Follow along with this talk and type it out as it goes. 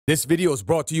This video is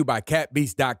brought to you by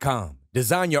catbeast.com.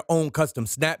 Design your own custom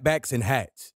snapbacks and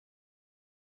hats.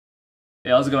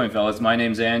 Hey, how's it going, fellas? My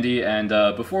name's Andy, and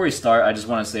before we start, I just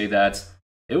want to say that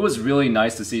it was really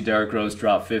nice to see Derrick Rose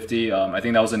drop 50. I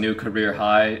think that was a new career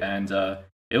high, and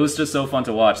it was just so fun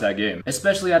to watch that game.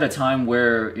 Especially at a time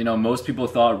where, most people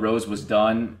thought Rose was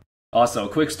done. Also,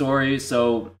 quick story,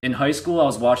 so in high school I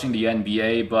was watching the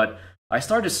NBA, but I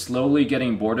started slowly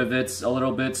getting bored of it a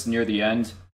little bit near the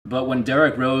end. But when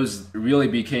Derrick Rose really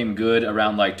became good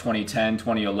around like 2010,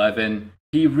 2011,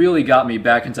 he really got me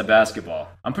back into basketball.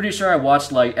 I'm pretty sure I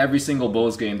watched like every single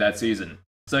Bulls game that season.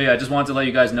 So yeah, I just wanted to let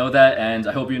you guys know that, and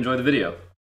I hope you enjoy the video.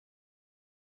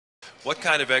 What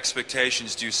kind of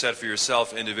expectations do you set for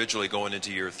yourself individually going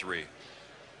into year 3?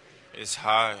 It's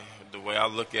high. The way I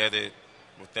look at it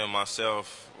within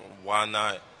myself, why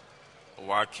not?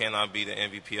 Why can't I be the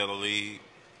MVP of the league?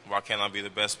 Why can't I be the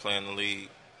best player in the league?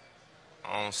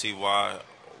 I don't see why.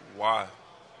 Why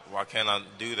can't I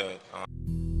do that?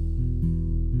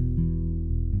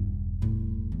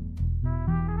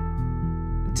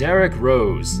 Derrick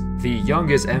Rose, the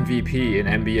youngest MVP in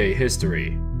NBA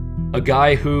history. A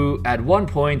guy who, at one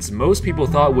point, most people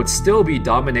thought would still be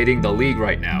dominating the league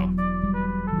right now.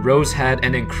 Rose had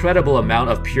an incredible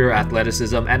amount of pure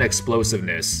athleticism and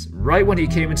explosiveness. Right when he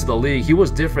came into the league, he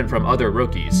was different from other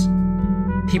rookies.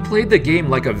 He played the game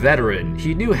like a veteran.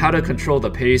 He knew how to control the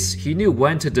pace, he knew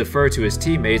when to defer to his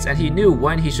teammates, and he knew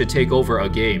when he should take over a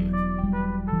game.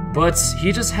 But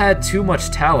he just had too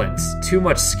much talent, too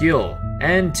much skill,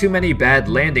 and too many bad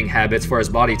landing habits for his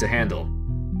body to handle.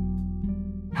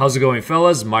 How's it going,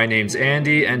 fellas? My name's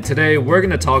Andy, and today we're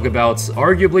gonna talk about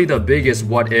arguably the biggest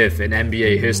what if in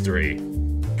NBA history.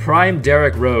 Prime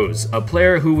Derrick Rose, a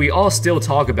player who we all still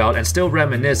talk about and still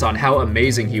reminisce on how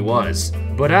amazing he was.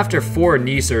 But after 4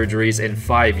 knee surgeries in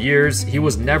 5 years, he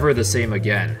was never the same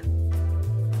again.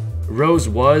 Rose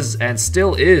was, and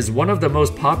still is, one of the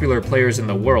most popular players in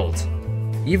the world.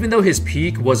 Even though his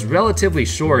peak was relatively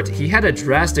short, he had a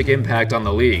drastic impact on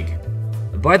the league.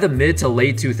 By the mid to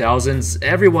late 2000s,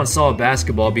 everyone saw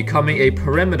basketball becoming a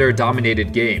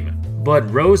perimeter-dominated game, but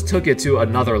Rose took it to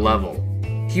another level.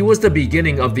 He was the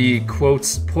beginning of the,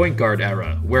 quotes, point guard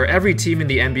era, where every team in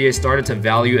the NBA started to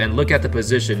value and look at the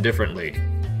position differently.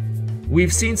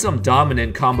 We've seen some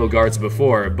dominant combo guards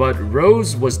before, but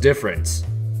Rose was different.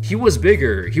 He was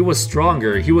bigger, he was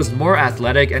stronger, he was more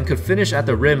athletic, and could finish at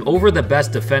the rim over the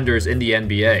best defenders in the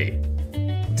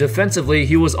NBA. Defensively,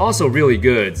 he was also really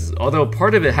good, although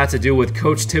part of it had to do with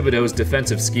Coach Thibodeau's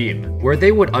defensive scheme, where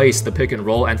they would ice the pick and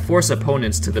roll and force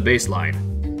opponents to the baseline.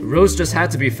 Rose just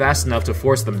had to be fast enough to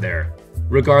force them there.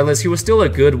 Regardless, he was still a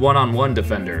good one-on-one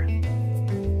defender.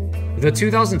 The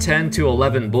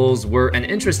 2010-11 Bulls were an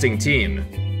interesting team.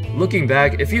 Looking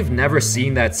back, if you've never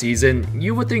seen that season,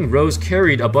 you would think Rose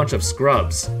carried a bunch of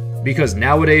scrubs, because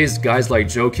nowadays, guys like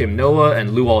Joakim Noah and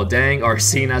Luol Deng are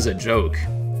seen as a joke.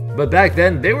 But back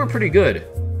then, they were pretty good.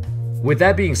 With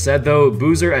that being said though,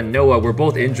 Boozer and Noah were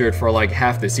both injured for like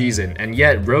half the season, and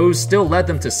yet Rose still led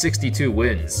them to 62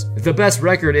 wins, the best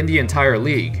record in the entire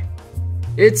league.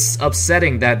 It's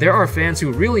upsetting that there are fans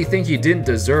who really think he didn't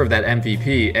deserve that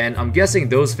MVP, and I'm guessing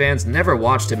those fans never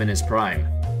watched him in his prime.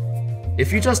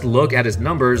 If you just look at his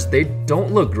numbers, they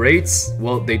don't look great.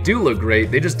 Well, they do look great,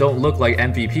 they just don't look like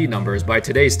MVP numbers by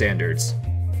today's standards.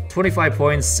 25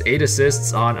 points, 8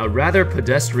 assists on a rather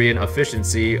pedestrian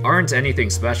efficiency aren't anything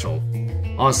special.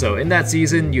 Also, in that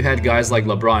season, you had guys like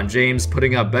LeBron James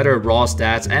putting up better raw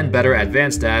stats and better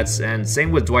advanced stats, and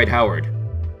same with Dwight Howard.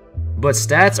 But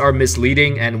stats are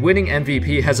misleading, and winning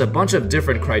MVP has a bunch of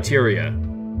different criteria.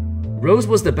 Rose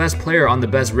was the best player on the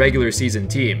best regular season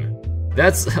team.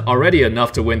 That's already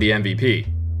enough to win the MVP.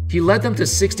 He led them to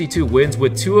 62 wins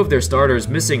with 2 of their starters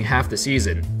missing half the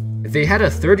season. They had a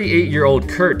 38-year-old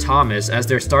Kurt Thomas as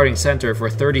their starting center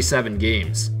for 37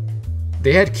 games.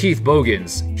 They had Keith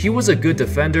Bogans. He was a good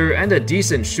defender and a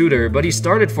decent shooter, but he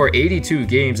started for 82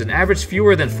 games and averaged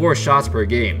fewer than 4 shots per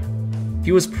game.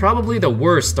 He was probably the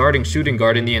worst starting shooting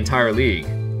guard in the entire league.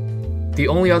 The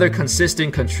only other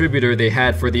consistent contributor they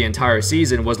had for the entire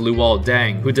season was Luol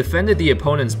Deng, who defended the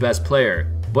opponent's best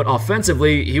player, but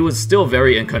offensively, he was still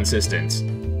very inconsistent.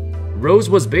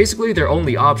 Rose was basically their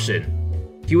only option.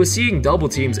 He was seeing double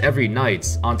teams every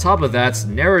night. On top of that,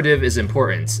 narrative is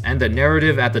important, and the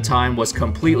narrative at the time was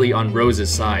completely on Rose's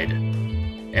side.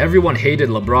 Everyone hated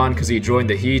LeBron because he joined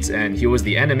the Heat and he was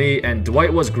the enemy, and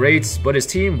Dwight was great, but his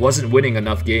team wasn't winning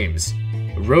enough games.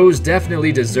 Rose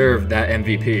definitely deserved that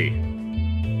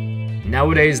MVP.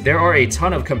 Nowadays, there are a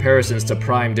ton of comparisons to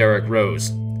prime Derrick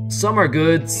Rose. Some are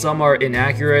good, some are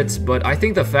inaccurate, but I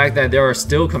think the fact that there are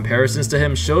still comparisons to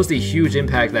him shows the huge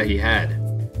impact that he had.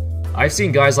 I've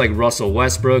seen guys like Russell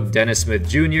Westbrook, Dennis Smith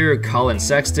Jr., Colin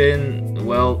Sexton,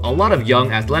 well, a lot of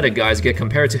young athletic guys get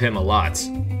compared to him a lot.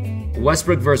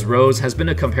 Westbrook vs. Rose has been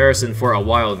a comparison for a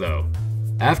while though.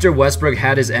 After Westbrook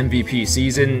had his MVP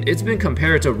season, it's been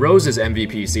compared to Rose's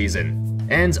MVP season,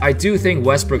 and I do think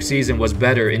Westbrook's season was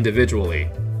better individually.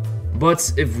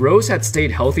 But if Rose had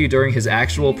stayed healthy during his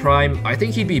actual prime, I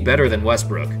think he'd be better than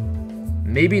Westbrook.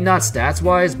 Maybe not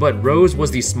stats-wise, but Rose was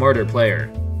the smarter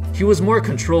player. He was more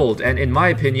controlled, and in my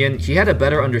opinion, he had a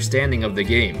better understanding of the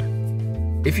game.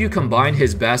 If you combine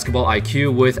his basketball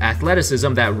IQ with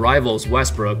athleticism that rivals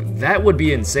Westbrook, that would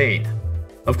be insane.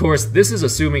 Of course, this is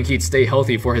assuming he'd stay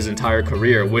healthy for his entire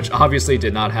career, which obviously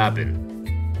did not happen.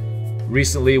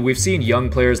 Recently, we've seen young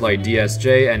players like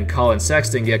DSJ and Colin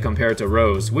Sexton get compared to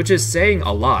Rose, which is saying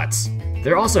a lot.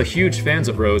 They're also huge fans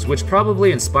of Rose, which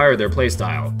probably inspired their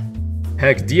playstyle.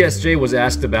 Heck, DSJ was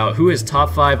asked about who his top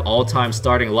 5 all-time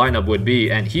starting lineup would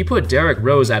be, and he put Derrick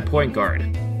Rose at point guard.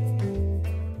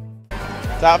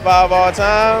 Top 5 all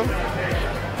time?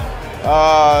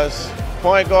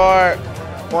 Point guard,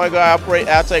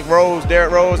 I'll take Rose,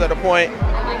 Derrick Rose at the point.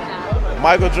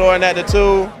 Michael Jordan at the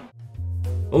 2.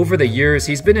 Over the years,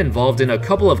 he's been involved in a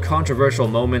couple of controversial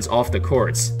moments off the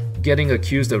courts, getting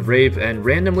accused of rape and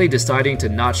randomly deciding to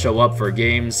not show up for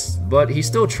games, but he's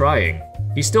still trying.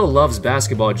 He still loves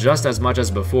basketball just as much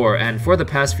as before, and for the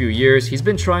past few years, he's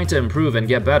been trying to improve and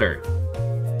get better.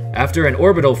 After an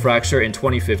orbital fracture in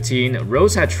 2015,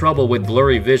 Rose had trouble with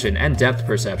blurry vision and depth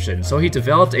perception, so he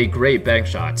developed a great bank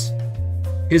shot.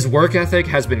 His work ethic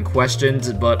has been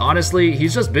questioned, but honestly,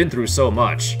 he's just been through so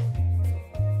much.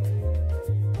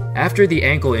 After the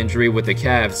ankle injury with the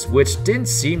Cavs, which didn't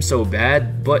seem so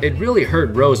bad, but it really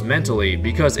hurt Rose mentally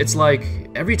because it's like,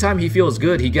 every time he feels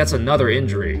good, he gets another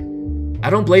injury. I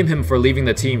don't blame him for leaving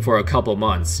the team for a couple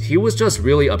months. He was just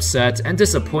really upset and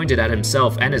disappointed at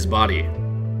himself and his body.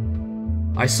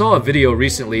 I saw a video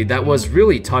recently that was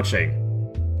really touching.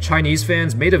 Chinese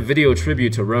fans made a video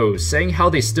tribute to Rose, saying how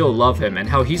they still love him and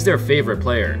how he's their favorite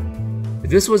player.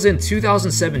 This was in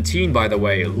 2017, by the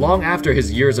way, long after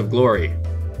his years of glory.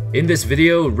 In this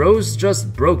video, Rose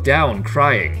just broke down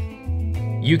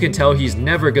crying. You can tell he's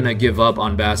never gonna give up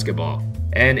on basketball,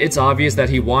 and it's obvious that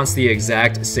he wants the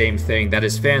exact same thing that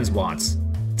his fans want,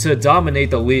 to dominate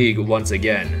the league once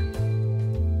again.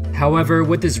 However,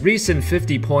 with his recent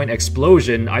 50-point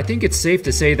explosion, I think it's safe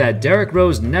to say that Derrick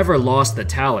Rose never lost the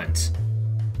talent.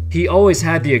 He always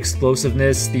had the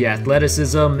explosiveness, the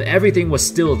athleticism, everything was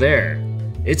still there.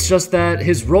 It's just that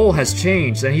his role has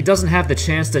changed and he doesn't have the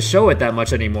chance to show it that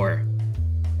much anymore.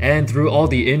 And through all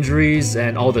the injuries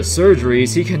and all the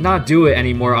surgeries, he cannot do it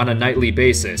anymore on a nightly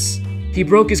basis. He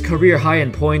broke his career high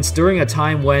in points during a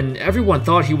time when everyone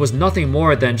thought he was nothing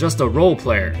more than just a role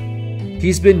player.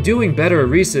 He's been doing better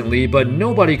recently, but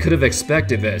nobody could have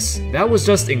expected this. That was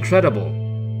just incredible.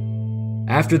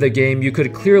 After the game, you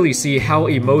could clearly see how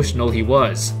emotional he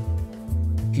was.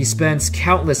 He spent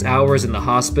countless hours in the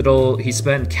hospital, he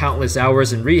spent countless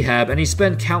hours in rehab, and he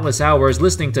spent countless hours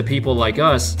listening to people like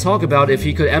us talk about if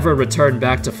he could ever return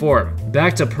back to form,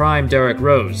 back to prime Derrick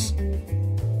Rose.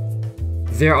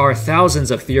 There are thousands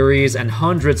of theories and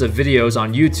hundreds of videos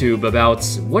on YouTube about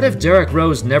what if Derrick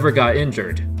Rose never got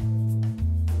injured.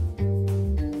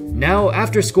 Now,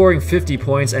 after scoring 50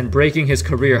 points and breaking his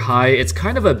career high, it's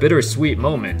kind of a bittersweet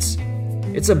moment.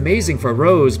 It's amazing for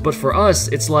Rose, but for us,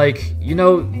 it's like, you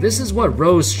know, this is what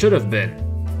Rose should have been.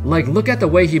 Like, look at the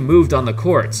way he moved on the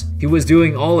court. He was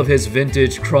doing all of his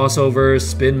vintage crossovers,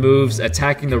 spin moves,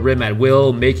 attacking the rim at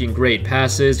will, making great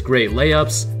passes, great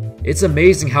layups. It's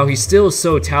amazing how he's still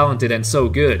so talented and so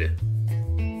good.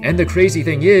 And the crazy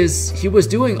thing is, he was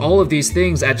doing all of these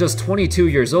things at just 22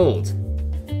 years old.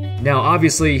 Now,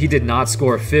 obviously, he did not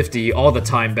score 50 all the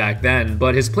time back then,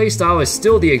 but his playstyle is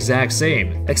still the exact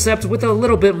same, except with a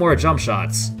little bit more jump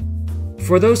shots.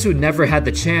 For those who never had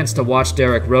the chance to watch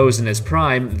Derrick Rose in his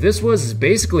prime, this was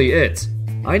basically it.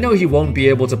 I know he won't be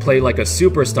able to play like a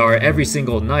superstar every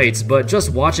single night, but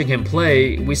just watching him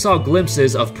play, we saw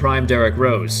glimpses of prime Derrick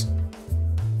Rose.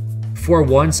 For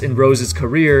once in Rose's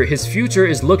career, his future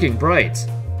is looking bright.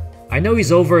 I know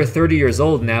he's over 30 years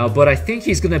old now, but I think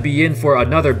he's gonna be in for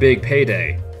another big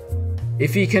payday.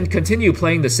 If he can continue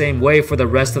playing the same way for the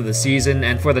rest of the season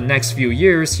and for the next few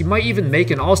years, he might even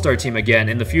make an All-Star team again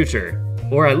in the future.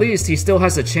 Or at least he still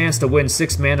has a chance to win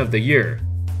 6th Man of the Year.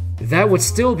 That would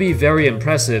still be very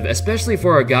impressive, especially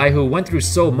for a guy who went through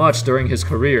so much during his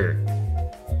career.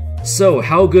 So,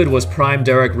 how good was prime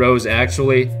Derrick Rose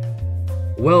actually?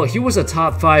 Well, he was a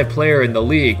top 5 player in the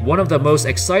league, one of the most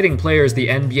exciting players the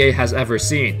NBA has ever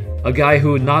seen. A guy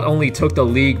who not only took the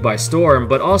league by storm,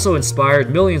 but also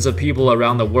inspired millions of people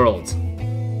around the world.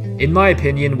 In my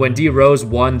opinion, when D-Rose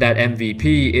won that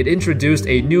MVP, it introduced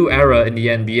a new era in the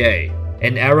NBA.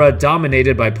 An era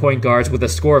dominated by point guards with a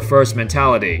score-first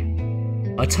mentality.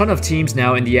 A ton of teams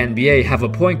now in the NBA have a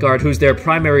point guard who's their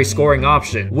primary scoring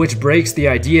option, which breaks the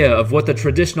idea of what the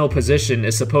traditional position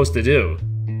is supposed to do.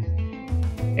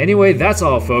 Anyway, that's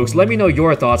all folks. Let me know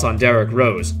your thoughts on Derrick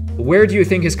Rose. Where do you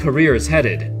think his career is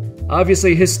headed?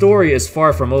 Obviously, his story is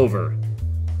far from over.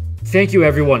 Thank you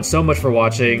everyone so much for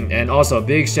watching, and also a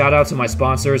big shout out to my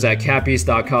sponsors at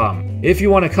capbeast.com. If you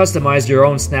want to customize your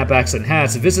own snapbacks and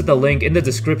hats, visit the link in the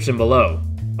description below.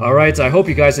 Alright, I hope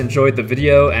you guys enjoyed the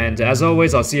video, and as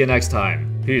always, I'll see you next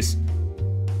time. Peace.